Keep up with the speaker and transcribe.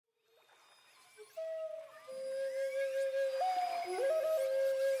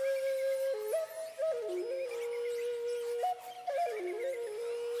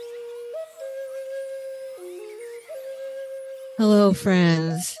Hello,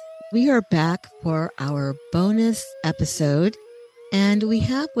 friends. We are back for our bonus episode, and we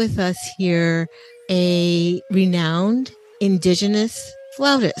have with us here a renowned indigenous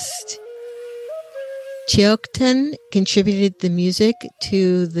flautist. Chiyokten contributed the music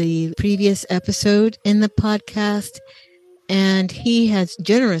to the previous episode in the podcast, and he has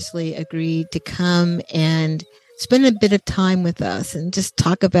generously agreed to come and spend a bit of time with us and just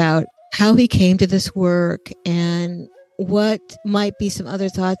talk about how he came to this work and what might be some other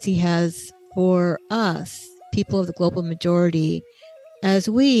thoughts he has for us, people of the global majority, as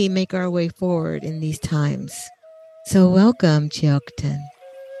we make our way forward in these times. So welcome, Chiyokten.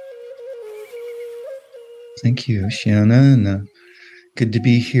 Thank you, Shiana, and good to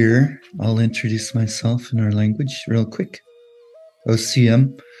be here. I'll introduce myself in our language real quick.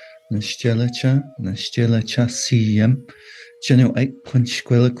 Osiem, Nashjelacha Siem, Genu Ait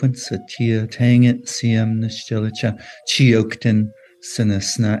Punchquiliquin, Satia Tangit, Siem, Nashjelacha, Chiyokten,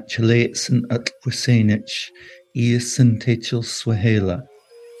 Sinasnat, Chilatsin Utpusanich, Iasin Techel Swahela.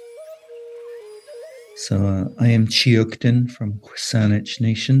 So I am Chiyokten from Kwasanich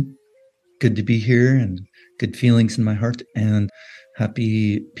Nation. Good to be here and good feelings in my heart, and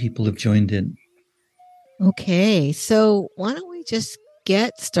happy people have joined in. Okay, so why don't we just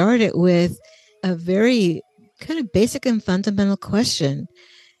get started with a very kind of basic and fundamental question.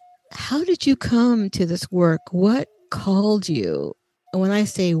 How did you come to this work? What called you? And when I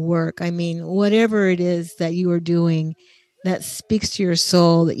say work, I mean whatever it is that you are doing that speaks to your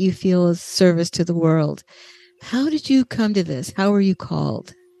soul, that you feel is service to the world. How did you come to this? How were you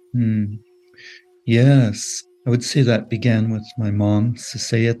called? Yes, I would say that began with my mom,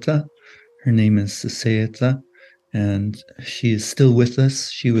 Sisayata. Her name is Sisayata, and she is still with us.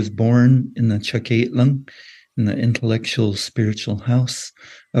 She was born in the Chiyokten, in the intellectual spiritual house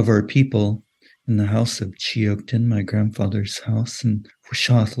of our people, in the house of Chiyokten, my grandfather's house in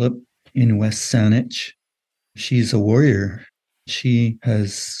Hushothlip in West Saanich. She's a warrior. She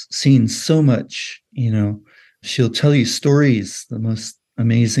has seen so much, she'll tell you stories, the most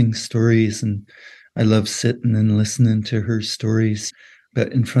amazing stories. And I love sitting and listening to her stories.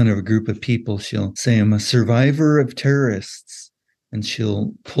 But in front of a group of people, she'll say, I'm a survivor of terrorists. And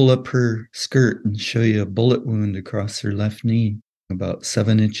she'll pull up her skirt and show you a bullet wound across her left knee, about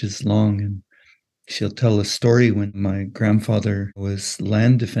 7 inches long. And she'll tell a story when my grandfather was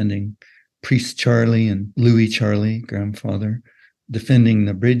land defending, Priest Charlie and Louis Charlie, grandfather, defending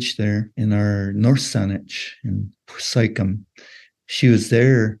the bridge there in our North Saanich in Pusaikum. She was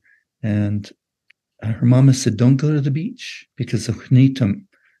there, and her mama said, don't go to the beach because of Hunitum.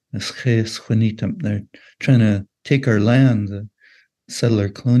 They're trying to take our land, the settler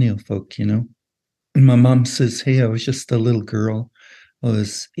colonial folk, And my mom says, hey, I was just a little girl. I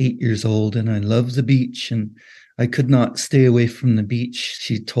was 8 years old and I loved the beach and I could not stay away from the beach.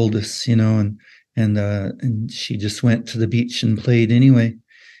 She told us, and she just went to the beach and played anyway.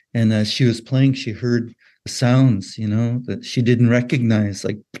 And as she was playing, she heard sounds, that she didn't recognize,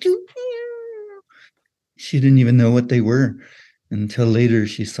 like she didn't even know what they were until later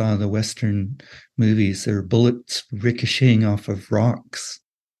she saw the Western movies. There were bullets ricocheting off of rocks.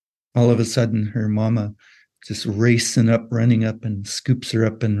 All of a sudden, her mama just running up and scoops her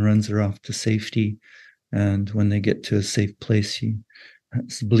up and runs her off to safety. And when they get to a safe place,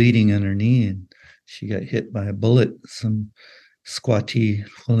 she's bleeding in her knee and she got hit by a bullet. Some squatty,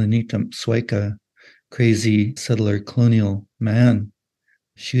 Hulanitam Sweka, crazy settler colonial man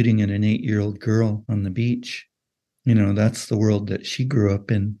shooting at an 8-year-old girl on the beach. That's the world that she grew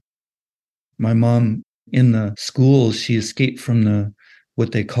up in. My mom, in the schools, she escaped from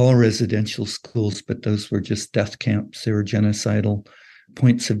what they call residential schools, but those were just death camps. They were genocidal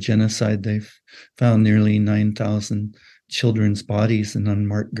points of genocide. They've found nearly 9,000 children's bodies in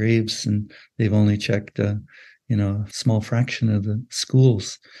unmarked graves, and they've only checked a small fraction of the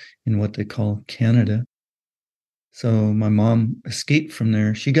schools in what they call Canada. So my mom escaped from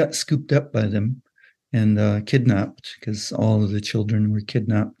there. She got scooped up by them and kidnapped, because all of the children were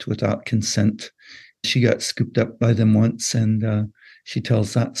kidnapped without consent. She got scooped up by them once, and she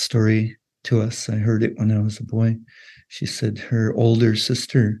tells that story to us. I heard it when I was a boy. She said her older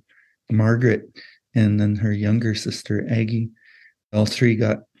sister, Margaret, and then her younger sister, Aggie, all three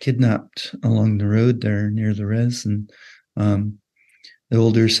got kidnapped along the road there near the res. And the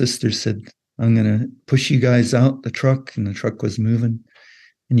older sister said, I'm going to push you guys out the truck. And the truck was moving.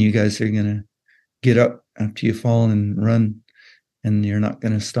 And you guys are going to get up after you fall and run. And you're not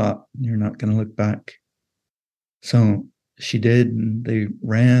going to stop. You're not going to look back. So she did, and they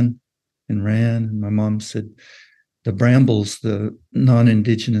ran and ran. And my mom said, the brambles, the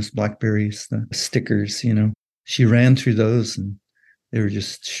non-indigenous blackberries, the stickers, she ran through those and they were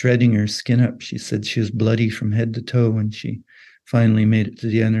just shredding her skin up. She said she was bloody from head to toe when she finally made it to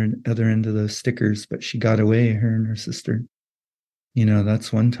the other end of those stickers, but she got away, her and her sister.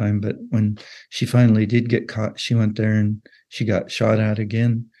 That's one time. But when she finally did get caught, she went there and she got shot at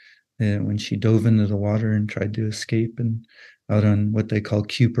again when she dove into the water and tried to escape and out on what they call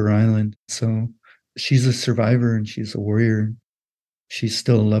Cooper Island. So she's a survivor and she's a warrior. She's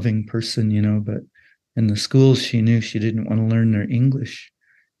still a loving person, but in the schools, she knew she didn't want to learn their English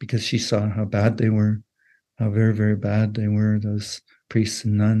because she saw how bad they were, how very, very bad they were, those priests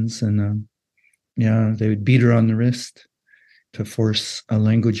and nuns. And they would beat her on the wrist to force a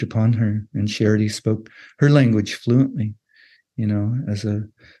language upon her. And she already spoke her language fluently, as a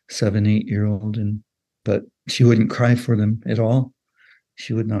 7, 8-year-old. But she wouldn't cry for them at all.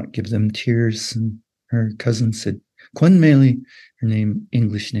 She would not give them tears. And her cousin said, Kwan Meli, her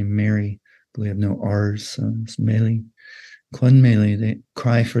English name Mary, but we have no R's, so it's Meli. Kwan Meli, they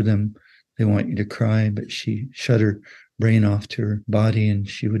cry for them. They want you to cry, but she shut her brain off to her body and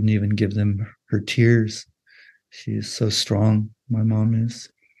she wouldn't even give them her tears. She is so strong, my mom is.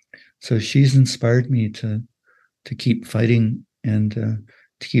 So she's inspired me to keep fighting and to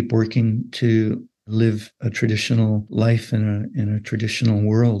keep working to live a traditional life in a traditional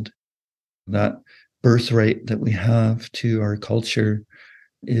world. That birthright that we have to our culture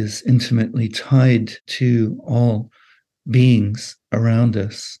is intimately tied to all beings around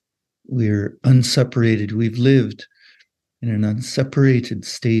us. We're unseparated. We've lived in an unseparated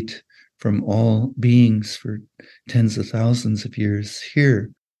state from all beings for tens of thousands of years here.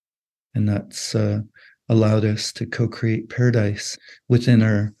 And that's allowed us to co-create paradise within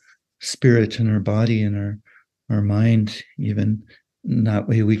our spirit and our body and our mind even. And that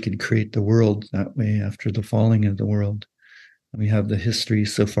way we could create the world that way after the falling of the world. We have the history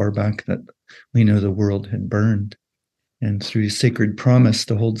so far back that we know the world had burned. And through sacred promise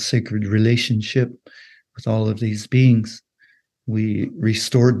to hold sacred relationship with all of these beings, we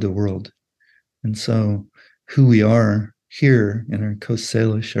restored the world. And so who we are here in our Coast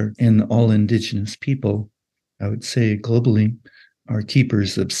Salish or in all Indigenous people, I would say globally, are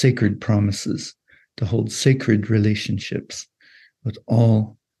keepers of sacred promises to hold sacred relationships with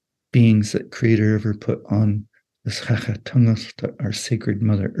all beings that Creator ever put on this Chachatan, our sacred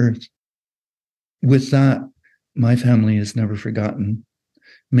Mother Earth. With that, my family has never forgotten.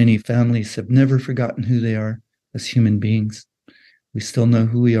 Many families have never forgotten who they are as human beings. We still know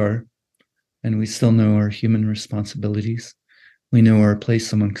who we are, and we still know our human responsibilities. We know our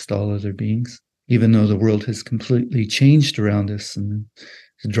place amongst all other beings, even though the world has completely changed around us and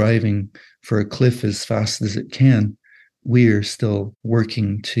is driving for a cliff as fast as it can. We are still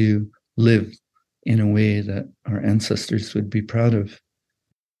working to live in a way that our ancestors would be proud of.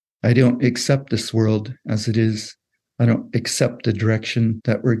 I don't accept this world as it is. I don't accept the direction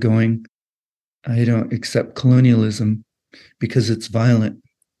that we're going. I don't accept colonialism because it's violent.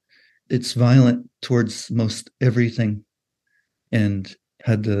 It's violent towards most everything and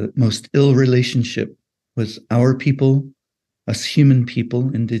had the most ill relationship with our people, us human people,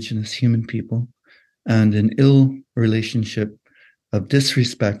 Indigenous human people, and an ill relationship of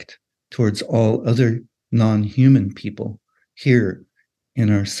disrespect towards all other non-human people here in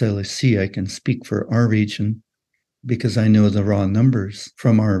our Salish Sea. I can speak for our region because I know the raw numbers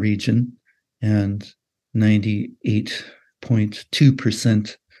from our region, and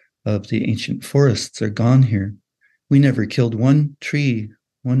 98.2% of the ancient forests are gone here. We never killed one tree,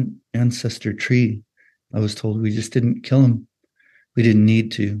 one ancestor tree. I was told we just didn't kill them. We didn't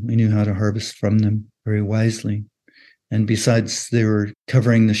need to. We knew how to harvest from them very wisely. And besides, they were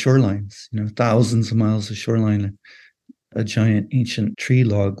covering the shorelines, thousands of miles of shoreline. A giant ancient tree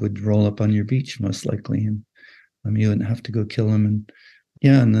log would roll up on your beach, most likely. And you wouldn't have to go kill them.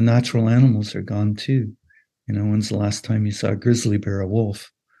 And the natural animals are gone too. When's the last time you saw a grizzly bear, a wolf,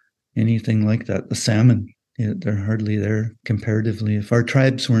 anything like that? The salmon, they're hardly there comparatively. If our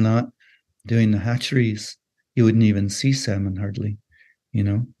tribes were not doing the hatcheries, you wouldn't even see salmon hardly,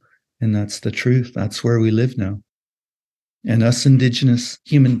 and that's the truth. That's where we live now. And us Indigenous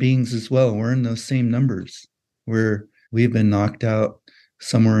human beings as well, we're in those same numbers where we've been knocked out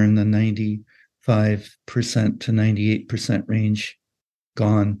somewhere in the 95% to 98% range,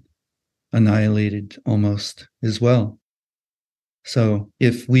 gone, annihilated almost as well. So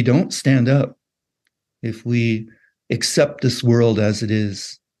if we don't stand up, if we accept this world as it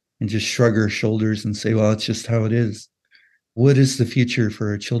is and just shrug our shoulders and say, well, it's just how it is, what is the future for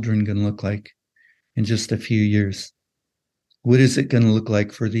our children going to look like in just a few years? What is it going to look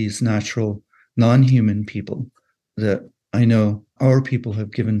like for these natural, non-human people that I know our people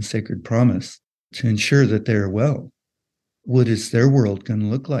have given sacred promise to ensure that they're well. What is their world going to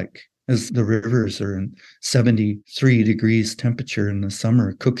look like as the rivers are in 73 degrees temperature in the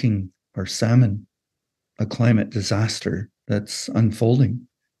summer, cooking our salmon, a climate disaster that's unfolding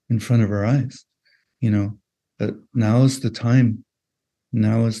in front of our eyes? But now is the time.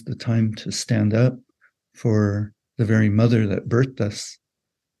 Now is the time to stand up for the very mother that birthed us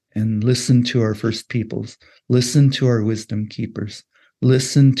and listen to our first peoples, listen to our wisdom keepers,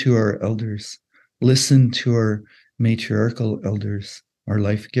 listen to our elders, listen to our matriarchal elders, our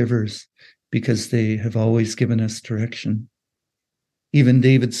life givers, because they have always given us direction. Even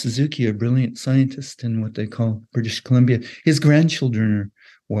David Suzuki, a brilliant scientist in what they call British Columbia, his grandchildren are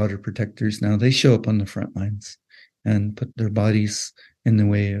water protectors now. They show up on the front lines and put their bodies in the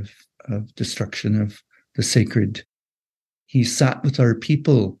way of destruction of the sacred. He sat with our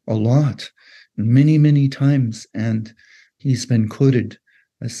people a lot, many, many times, and he's been quoted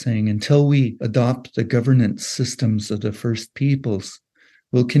as saying, until we adopt the governance systems of the first peoples,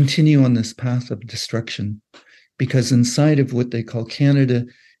 we'll continue on this path of destruction. Because inside of what they call Canada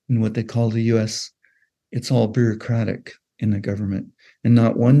and what they call the US, it's all bureaucratic in the government. And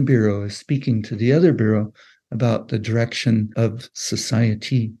not one bureau is speaking to the other bureau about the direction of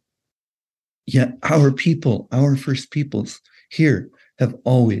society. Yet our people, our first peoples here have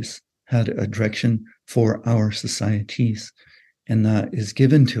always had a direction for our societies. And that is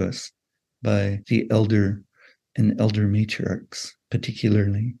given to us by the elder and elder matriarchs,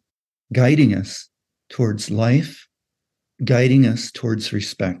 particularly, guiding us towards life, guiding us towards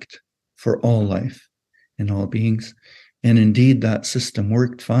respect for all life and all beings. And indeed, that system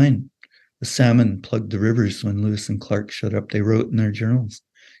worked fine. The salmon plugged the rivers when Lewis and Clark showed up. They wrote in their journals,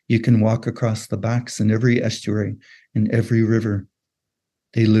 you can walk across the backs in every estuary, in every river.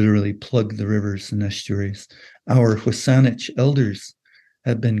 They literally plug the rivers and estuaries. Our Husanich elders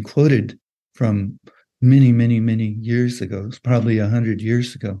have been quoted from many, many, many years ago, probably 100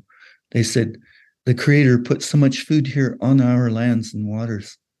 years ago. They said, the Creator put so much food here on our lands and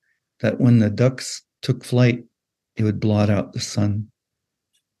waters that when the ducks took flight, it would blot out the sun.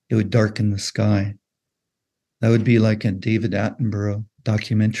 It would darken the sky. That would be like a David Attenborough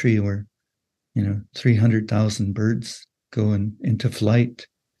documentary where, 300,000 birds go into flight.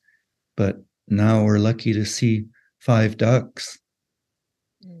 But now we're lucky to see 5 ducks.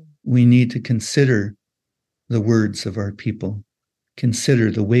 We need to consider the words of our people,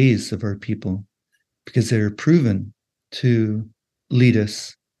 consider the ways of our people, because they're proven to lead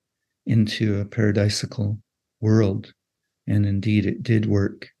us into a paradisical world. And indeed, it did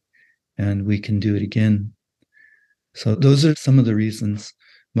work, and we can do it again. So those are some of the reasons,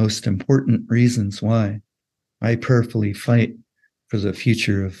 most important reasons why I prayerfully fight for the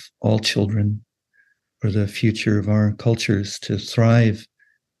future of all children, for the future of our cultures to thrive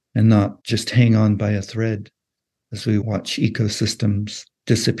and not just hang on by a thread as we watch ecosystems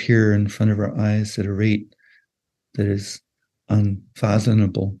disappear in front of our eyes at a rate that is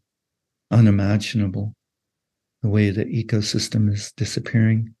unfathomable, unimaginable, the way the ecosystem is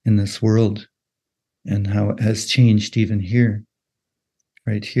disappearing in this world and how it has changed even here,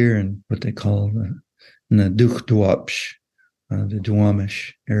 right here in what they call the Duwapsh, the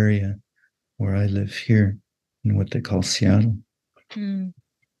Duwamish area where I live here in what they call Seattle.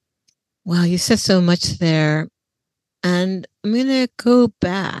 Wow, you said so much there. And I'm going to go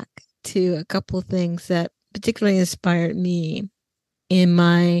back to a couple of things that particularly inspired me in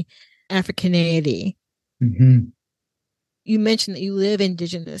my Africanity. Mm-hmm. You mentioned that you live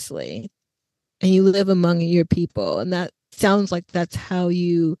indigenously and you live among your people. And that sounds like that's how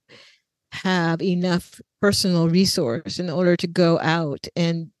you have enough personal resource in order to go out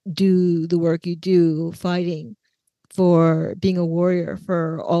and do the work you do, fighting for being a warrior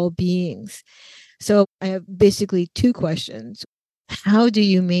for all beings. So I have basically 2 questions. How do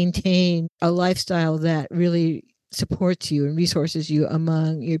you maintain a lifestyle that really supports you and resources you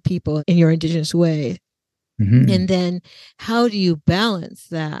among your people in your indigenous way? Mm-hmm. And then how do you balance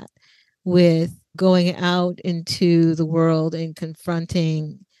that with going out into the world and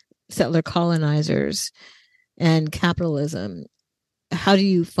confronting settler colonizers and capitalism? How do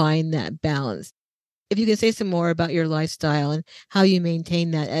you find that balance? If you can say some more about your lifestyle and how you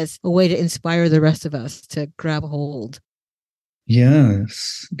maintain that as a way to inspire the rest of us to grab hold.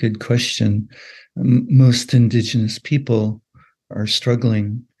 Yes, good question. Most Indigenous people are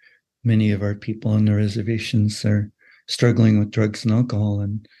struggling. Many of our people on the reservations are struggling with drugs and alcohol.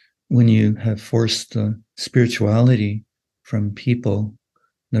 And when you have forced spirituality from people,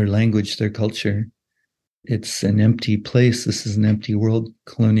 their language, their culture, it's an empty place. This is an empty world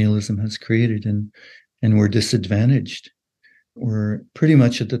colonialism has created, and we're disadvantaged. We're pretty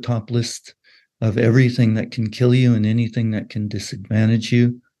much at the top list of everything that can kill you and anything that can disadvantage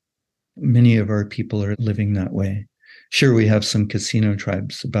you. Many of our people are living that way. Sure, we have some casino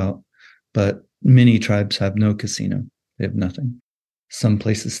tribes about, but many tribes have no casino. They have nothing. Some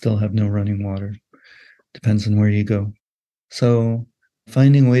places still have no running water. Depends on where you go. So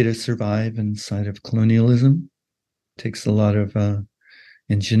finding a way to survive inside of colonialism takes a lot of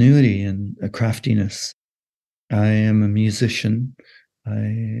ingenuity and a craftiness. I am a musician.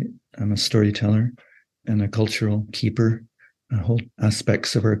 I am a storyteller and a cultural keeper. I hold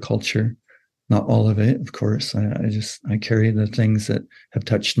aspects of our culture, not all of it, of course. I carry the things that have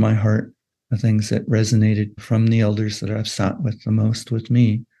touched my heart, the things that resonated from the elders that I've sat with the most with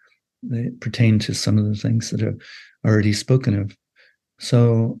me. They pertain to some of the things that I've already spoken of.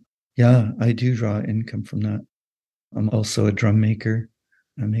 So, yeah, I do draw income from that. I'm also a drum maker.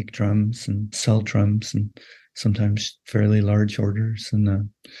 I make drums and sell drums and sometimes fairly large orders. And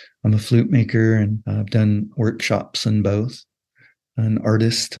I'm a flute maker and I've done workshops in both. An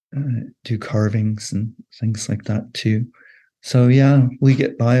artist, do carvings and things like that too. So, yeah, we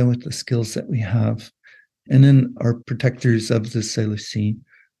get by with the skills that we have. And then our protectors of the Salish Sea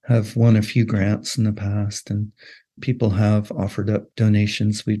have won a few grants in the past, and people have offered up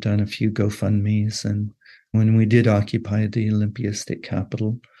donations. We've done a few GoFundMes. And when we did occupy the Olympia State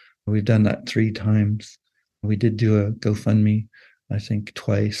Capitol, we've done that 3 times. We did do a GoFundMe, I think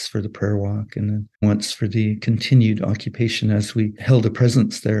twice for the prayer walk and then once for the continued occupation as we held a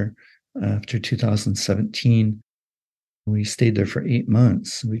presence there after 2017. We stayed there for 8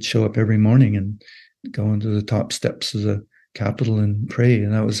 months. We'd show up every morning and go onto the top steps of the Capitol and pray.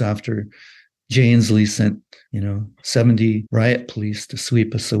 And that was after Jay Inslee sent, 70 riot police to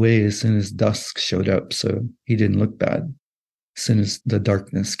sweep us away as soon as dusk showed up. So he didn't look bad. As soon as the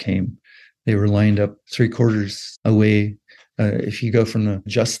darkness came, they were lined up 3/4 away. If you go from the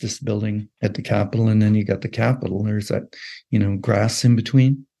Justice Building at the Capitol and then you got the Capitol, there's that, grass in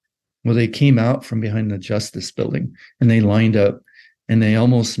between. Well, they came out from behind the Justice Building and they lined up and they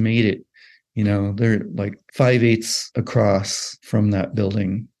almost made it. They're like 5/8 across from that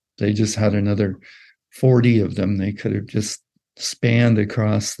building. They just had another 40 of them. They could have just spanned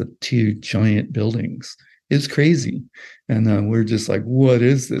across the 2 giant buildings. It's crazy. And we're just like, what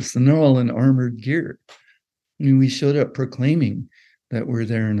is this? And they're all in armored gear. I mean, we showed up proclaiming that we're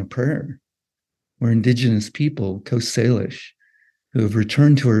there in a prayer. We're Indigenous people, Coast Salish, who have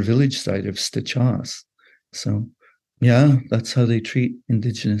returned to our village site of Stichas. So, yeah, that's how they treat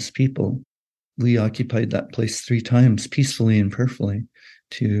Indigenous people. We occupied that place 3 times peacefully and prayerfully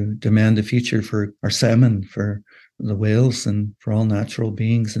to demand a future for our salmon, for the whales, and for all natural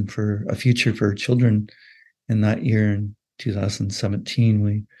beings, and for a future for our children. And that year in 2017,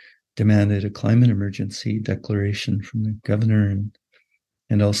 we demanded a climate emergency declaration from the governor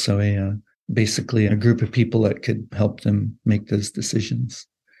and also basically a group of people that could help them make those decisions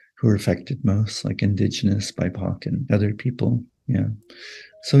who are affected most, like Indigenous, BIPOC, and other people. Yeah.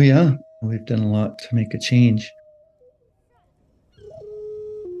 So, yeah, we've done a lot to make a change.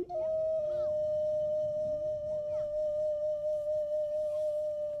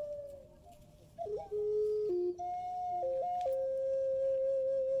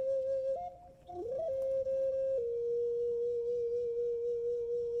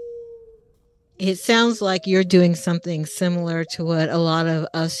 It sounds like you're doing something similar to what a lot of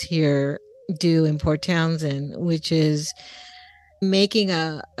us here do in Port Townsend, which is making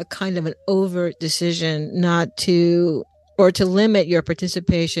a kind of an overt decision not to or to limit your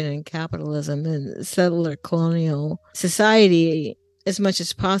participation in capitalism and settler colonial society as much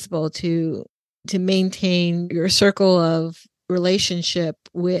as possible to maintain your circle of relationship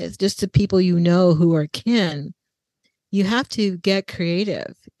with just the people who are kin. You have to get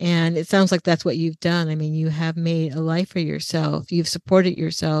creative. And it sounds like that's what you've done. I mean, you have made a life for yourself. You've supported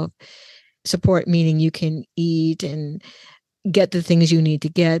yourself. Support meaning you can eat and get the things you need to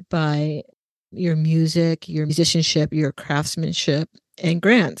get by your music, your musicianship, your craftsmanship, and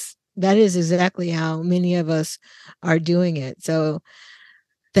grants. That is exactly how many of us are doing it. So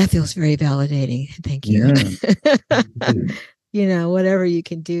that feels very validating. Thank you. Yeah. Whatever you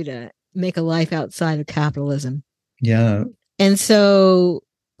can do to make a life outside of capitalism. Yeah. And so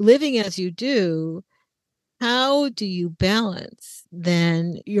living as you do, how do you balance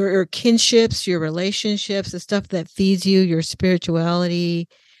then your kinships, your relationships, the stuff that feeds you, your spirituality,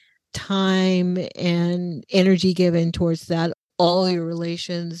 time and energy given towards that, all your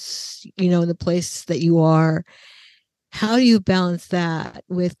relations, in the place that you are? How do you balance that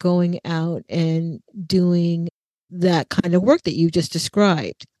with going out and doing that kind of work that you just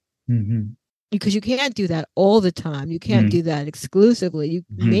described? Mm-hmm. because you can't do that all the time. You can't do that exclusively. You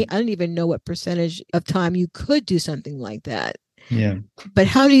may, I don't even know what percentage of time you could do something like that. Yeah. But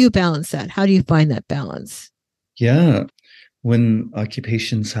how do you balance that? How do you find that balance? Yeah. When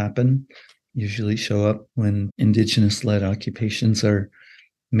occupations happen, usually show up when Indigenous led occupations are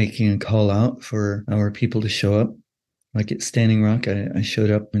making a call out for our people to show up. Like at Standing Rock, I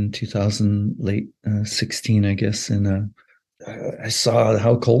showed up in 2000, late 16, I guess, and I saw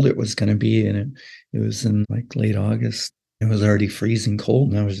how cold it was going to be, and it was in like late August. It was already freezing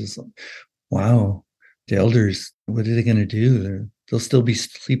cold, and I was just like, wow, the elders, what are they going to do? They'll still be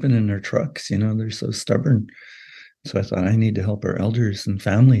sleeping in their trucks, they're so stubborn. So I thought I need to help our elders and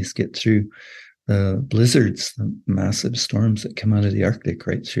families get through the blizzards, the massive storms that come out of the Arctic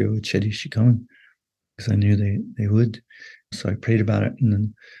right through Chiyokten, because I knew they would. So I prayed about it and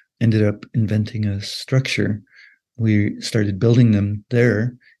then ended up inventing a structure. We started building them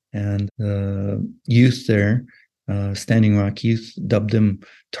there, and the youth there, Standing Rock youth, dubbed them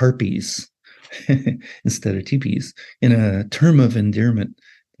tarpies instead of teepees. In a term of endearment,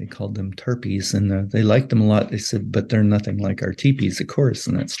 they called them tarpies, and they liked them a lot. They said, but they're nothing like our teepees, of course,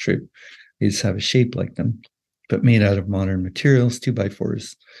 and that's true. They just have a shape like them, but made out of modern materials,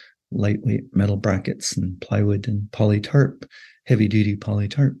 2x4s, lightweight metal brackets, and plywood and polytarp, heavy-duty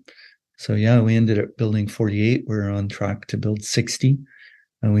polytarp. So yeah, we ended up building 48. We're on track to build 60.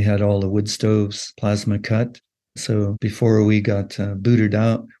 And we had all the wood stoves, plasma cut. So before we got booted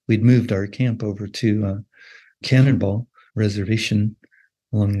out, we'd moved our camp over to Cannonball Reservation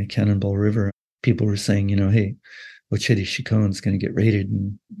along the Cannonball River. People were saying, hey, Chiyokten is going to get raided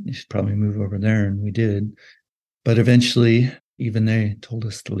and you should probably move over there. And we did. But eventually, even they told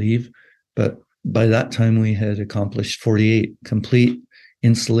us to leave. But by that time, we had accomplished 48 complete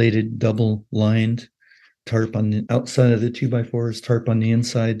insulated, double-lined tarp on the outside of the 2x4s, tarp on the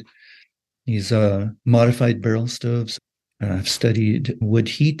inside. These modified barrel stoves. I've studied wood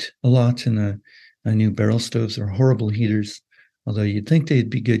heat a lot, and I knew barrel stoves are horrible heaters, although you'd think they'd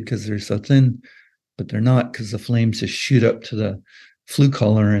be good because they're so thin, but they're not, because the flames just shoot up to the flue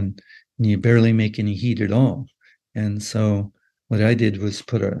collar and you barely make any heat at all. And so what I did was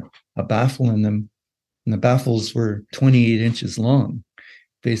put a baffle in them, and the baffles were 28 inches long,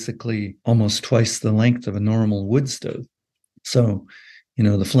 basically almost twice the length of a normal wood stove. So,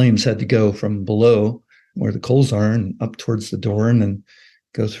 the flames had to go from below where the coals are and up towards the door, and then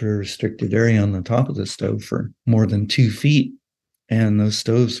go through a restricted area on the top of the stove for more than 2 feet. And those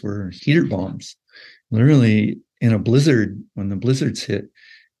stoves were heater bombs. Literally in a blizzard, when the blizzards hit,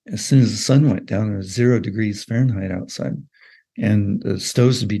 as soon as the sun went down, it was 0 degrees Fahrenheit outside. And the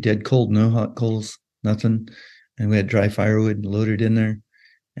stoves would be dead cold, no hot coals, nothing. And we had dry firewood loaded in there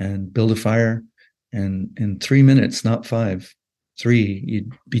and build a fire. And in 3 minutes, not 5, 3,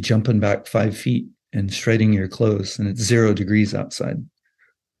 you'd be jumping back 5 feet and shredding your clothes. And it's 0 degrees outside.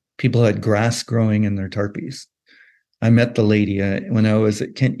 People had grass growing in their tarpies. I met the lady when I was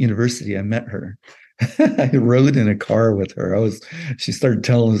at Kent University. I met her. I rode in a car with her. She started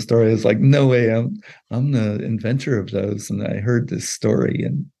telling the story. I was like, no way, I'm the inventor of those. And I heard this story,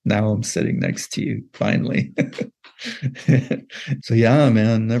 and now I'm sitting next to you finally. So yeah,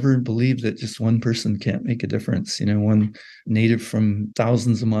 man, never believed that just one person can't make a difference. One native from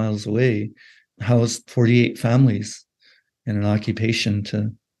thousands of miles away housed 48 families in an occupation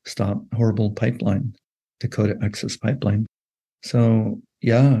to stop horrible pipeline, Dakota Access Pipeline. So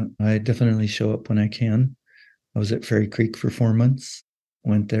yeah, I definitely show up when I can. I was at Fairy Creek for 4 months,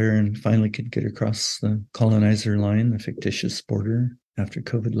 went there and finally could get across the colonizer line, the fictitious border, after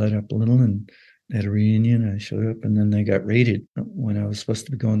COVID let up a little, and at a reunion, I showed up, and then they got raided when I was supposed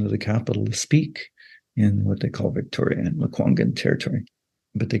to be going to the capital to speak in what they call Victoria and Lekwungen territory.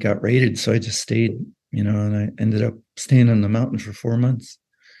 But they got raided, so I just stayed, and I ended up staying on the mountain for 4 months,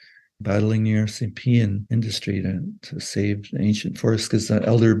 battling the RCP and industry to save the ancient forest, because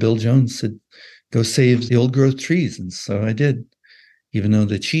Elder Bill Jones said, go save the old growth trees. And so I did, even though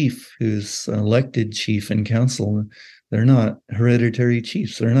the chief, who's elected chief and council, they're not hereditary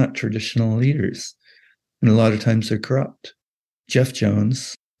chiefs. They're not traditional leaders. And a lot of times they're corrupt. Jeff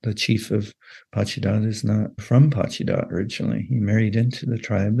Jones, the chief of Pachidat, is not from Pachidat originally. He married into the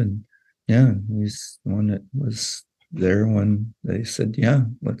tribe, and yeah, he's the one that was there when they said, yeah,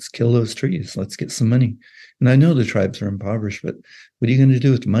 let's kill those trees. Let's get some money. And I know the tribes are impoverished, but what are you going to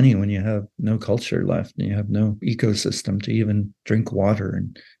do with money when you have no culture left and you have no ecosystem to even drink water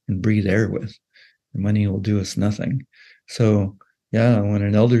and breathe air with? The money will do us nothing. So yeah, when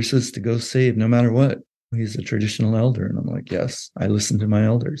an elder says to go save, no matter what, he's a traditional elder. And I'm like, yes, I listen to my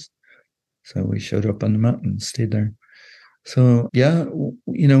elders. So we showed up on the mountain, stayed there. So, yeah,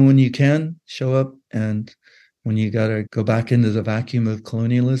 when you can show up and when you got to go back into the vacuum of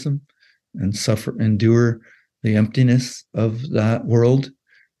colonialism and endure the emptiness of that world,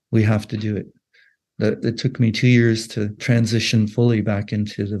 we have to do it. It took me 2 years to transition fully back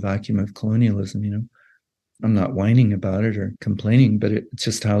into the vacuum of colonialism. I'm not whining about it or complaining, but it's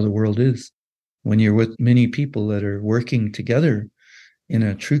just how the world is. When you're with many people that are working together in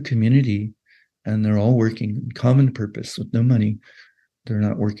a true community and they're all working in common purpose with no money, they're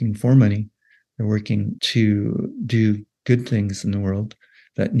not working for money. They're working to do good things in the world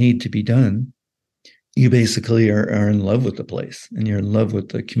that need to be done. You basically are in love with the place and you're in love with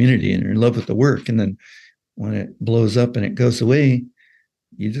the community and you're in love with the work. And then when it blows up and it goes away,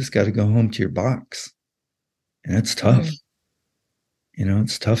 you just got to go home to your box. And it's tough.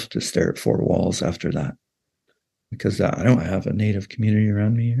 It's tough to stare at four walls after that because I don't have a native community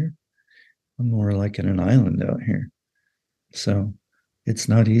around me here. I'm more like in an island out here. So it's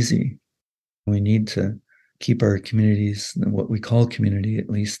not easy. We need to keep our communities, what we call community, at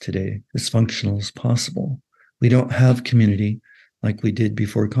least today, as functional as possible. We don't have community like we did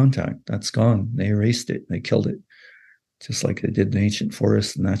before contact. That's gone. They erased it. They killed it, just like they did in ancient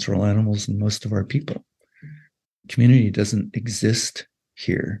forests and natural animals and most of our people. Community doesn't exist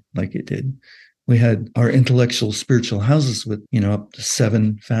here like it did. We had our intellectual spiritual houses with, up to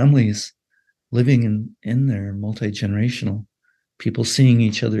 7 families living in there, multi-generational, people seeing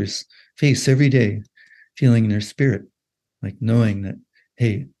each other's face every day, feeling their spirit, like knowing that,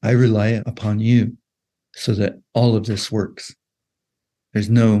 hey, I rely upon you so that all of this works. There's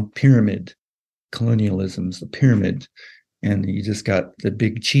no pyramid. Colonialism's the pyramid, and you just got the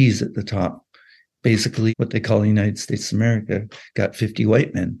big cheese at the top. Basically, what they call the United States of America got 50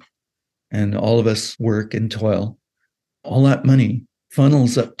 white men, and all of us work and toil. All that money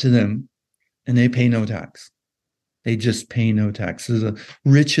funnels up to them, and they pay no tax. They just pay no tax. They're the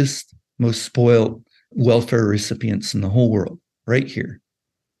richest, most spoiled welfare recipients in the whole world, right here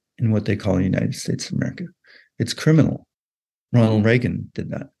in what they call the United States of America. It's criminal. Ronald Reagan did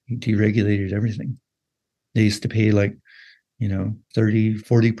that. He deregulated everything. They used to pay 30,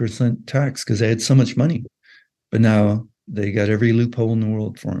 40% tax because they had so much money. But now they got every loophole in the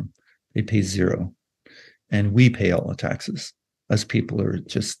world for them. They pay zero. And we pay all the taxes. Us people are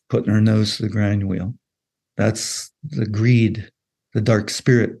just putting our nose to the grind wheel. That's the greed, the dark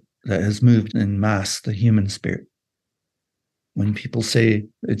spirit that has moved and masked the human spirit. When people say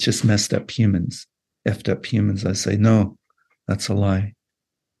it's just messed up humans, effed up humans, I say, no, that's a lie.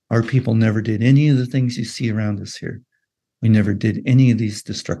 Our people never did any of the things you see around us here. We never did any of these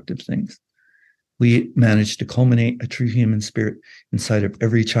destructive things. We managed to culminate a true human spirit inside of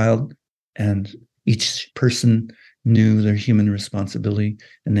every child, and each person knew their human responsibility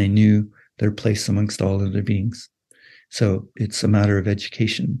and they knew their place amongst all other beings. So it's a matter of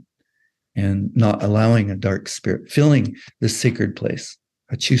education and not allowing a dark spirit, filling this sacred place,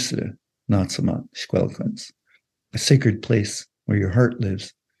 Achusada, Natsama, Shkwelkwens, a sacred place where your heart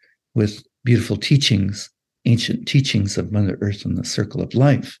lives with beautiful teachings, ancient teachings of Mother Earth and the circle of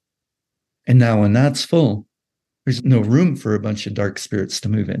life. And now when that's full, there's no room for a bunch of dark spirits to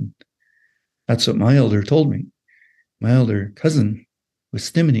move in. That's what my elder told me. My elder cousin with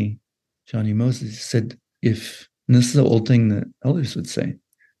Stimony, Johnny Moses, said, and this is the old thing that elders would say,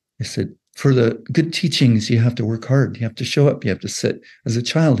 they said, for the good teachings, you have to work hard. You have to show up. You have to sit as a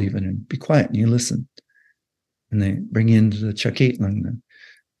child even and be quiet and you listen. And they bring you into the Chiyokten,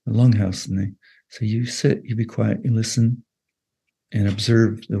 the longhouse, and they say, you sit, you be quiet, you listen, and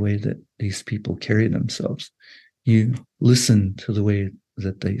observe the way that these people carry themselves. You listen to the way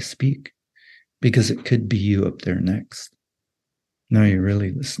that they speak, because it could be you up there next. Now you're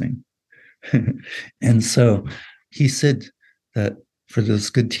really listening. And so he said that for those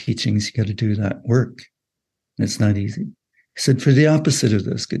good teachings, you got to do that work. And it's not easy. He said, for the opposite of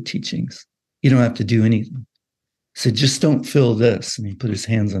those good teachings, you don't have to do anything. He said, just don't fill this. And he put his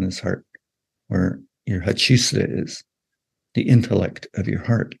hands on his heart, where your Hachusada is, the intellect of your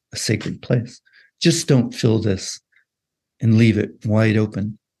heart, a sacred place. Just don't fill this and leave it wide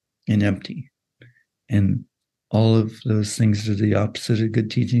open and empty. And all of those things are the opposite of good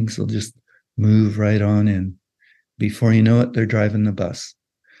teachings. They'll just move right on in. Before you know it, they're driving the bus.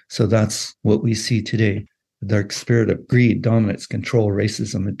 So that's what we see today. The dark spirit of greed, dominance, control,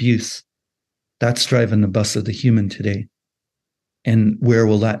 racism, abuse. That's driving the bus of the human today. And where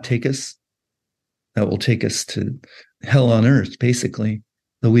will that take us? That will take us to hell on earth, basically.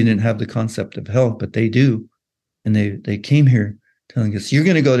 Though we didn't have the concept of hell, but they do. And they came here telling us, you're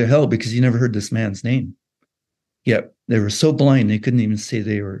going to go to hell because you never heard this man's name. Yet they were so blind, they couldn't even say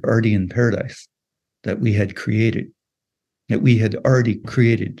they were already in paradise that we had created. that we had already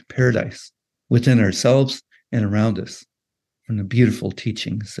created paradise within ourselves and around us from the beautiful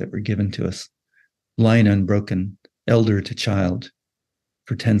teachings that were given to us, line unbroken, elder to child,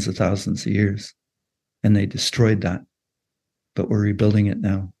 for tens of thousands of years. And they destroyed that. But we're rebuilding it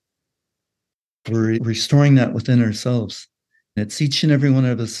now. We're restoring that within ourselves. And it's each and every one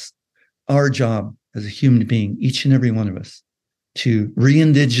of us, our job as a human being, each and every one of us, to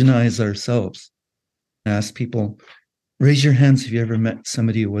re-indigenize ourselves. I ask people, raise your hands if you ever met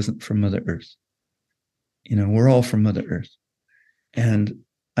somebody who wasn't from Mother Earth. We're all from Mother Earth. And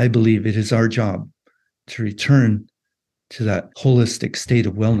I believe it is our job to return to that holistic state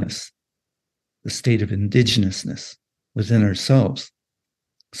of wellness, the state of indigenousness within ourselves,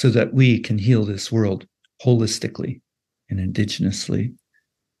 so that we can heal this world holistically and indigenously,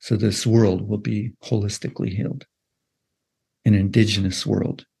 so this world will be holistically healed. An indigenous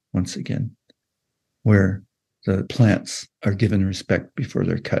world, once again, where the plants are given respect before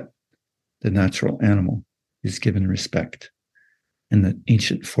they're cut. The natural animal is given respect. And the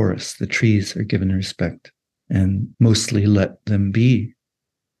ancient forests, the trees are given respect and mostly let them be.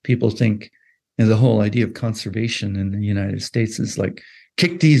 People think, the whole idea of conservation in the United States is like,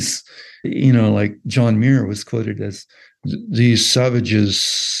 kick these, like John Muir was quoted as, these savages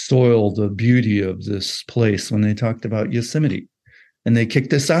soil the beauty of this place when they talked about Yosemite, and they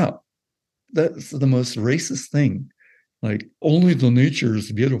kicked us out. That's the most racist thing. Like, only the nature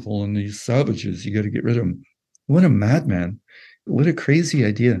is beautiful and these savages, you got to get rid of them. What a madman. What a crazy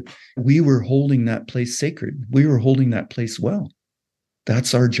idea. We were holding that place sacred. We were holding that place well.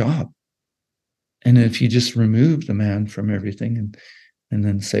 That's our job. And if you just remove the man from everything and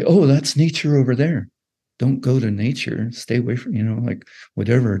then say, oh, that's nature over there. Don't go to nature. Stay away from, like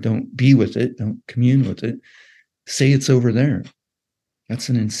whatever. Don't be with it. Don't commune with it. Say it's over there. That's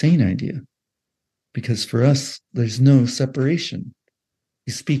an insane idea. Because for us, there's no separation.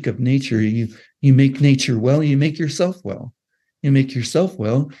 You speak of nature, you make nature well, you make yourself well. You make yourself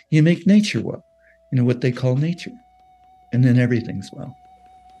well, you make nature well. What they call nature. And then everything's well.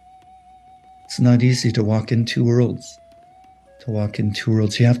 It's not easy to walk in two worlds. You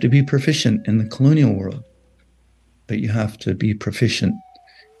have to be proficient in the colonial world, but you have to be proficient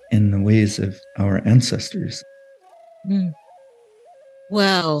in the ways of our ancestors.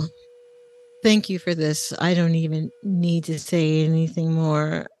 Well, thank you for this. I don't even need to say anything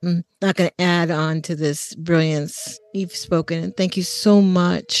more. I'm not going to add on to this brilliance you've spoken. Thank you so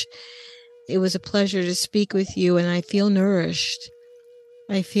much. It was a pleasure to speak with you, and I feel nourished.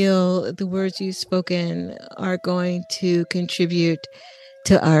 I feel the words you've spoken are going to contribute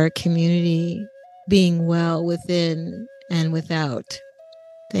to our community being well within and without.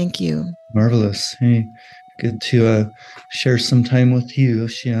 Thank you. Marvelous. Hey, good to share some time with you,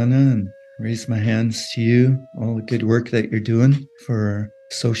 Oceana, and raise my hands to you. All the good work that you're doing for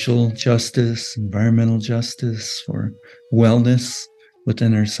social justice, environmental justice, for wellness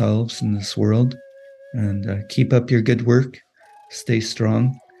within ourselves in this world. And keep up your good work. Stay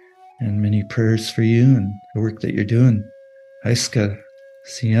strong, and many prayers for you and the work that you're doing. Aiska,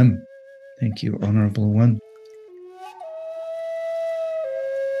 CM. Thank you, Honorable One.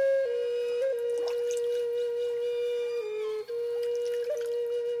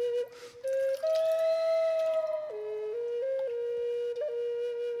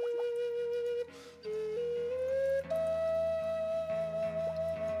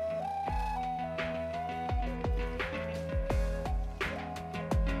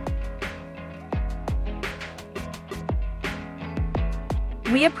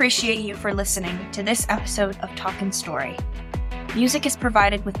 We appreciate you for listening to this episode of Talkin' Story. Music is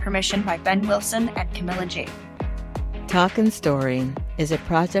provided with permission by Ben Wilson and Camilla J. Talkin' Story is a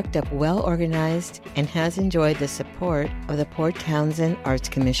project of Well Organized and has enjoyed the support of the Port Townsend Arts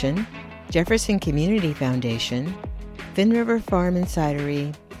Commission, Jefferson Community Foundation, Fin River Farm and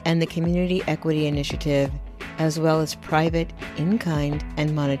Cidery, and the Community Equity Initiative, as well as private, in-kind,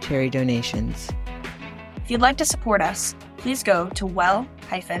 and monetary donations. If you'd like to support us, please go to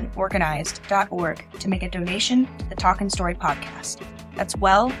well-organized.org to make a donation to the Talkin' Story podcast. That's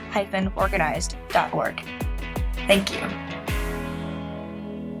well-organized.org. Thank you.